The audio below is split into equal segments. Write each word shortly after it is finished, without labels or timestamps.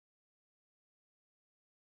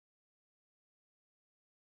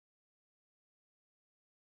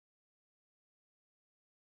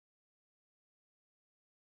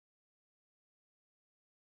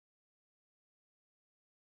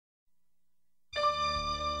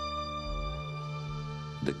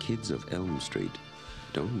The kids of Elm Street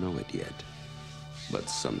don't know it yet, but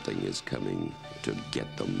something is coming to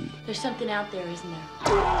get them. There's something out there, isn't there?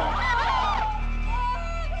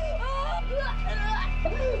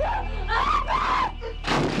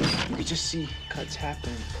 You could just see cuts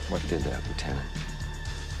happen. What did that, Lieutenant?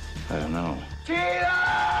 I don't know.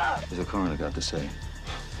 Tina! What's the coroner got to say?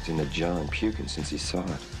 He's in the jar and puking since he saw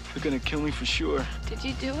it. They're gonna kill me for sure. Did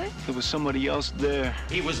you do it? There was somebody else there.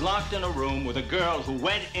 He was locked in a room with a girl who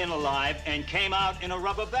went in alive and came out in a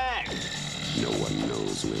rubber bag. No one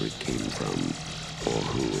knows where it came from or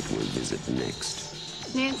who it will visit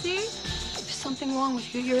next. Nancy? There's something wrong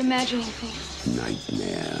with you. You're imagining things.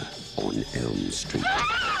 Nightmare on Elm Street.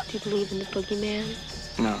 Do you believe in the boogeyman?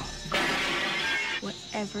 No.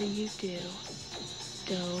 Whatever you do,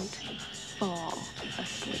 don't fall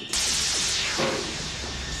asleep.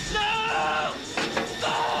 No!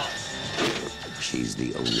 She's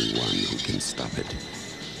the only one who can stop it.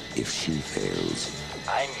 If she fails,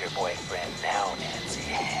 I'm your boyfriend now, Nancy.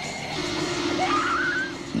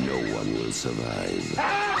 no one will survive.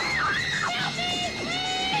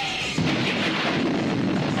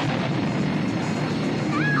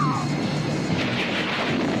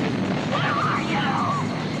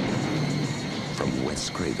 From Wes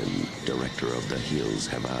Craven, director of The Hills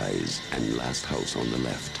Have Eyes and Last House on the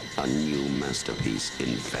Left, a new masterpiece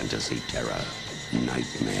in fantasy terror,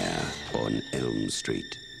 Nightmare on Elm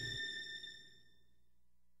Street.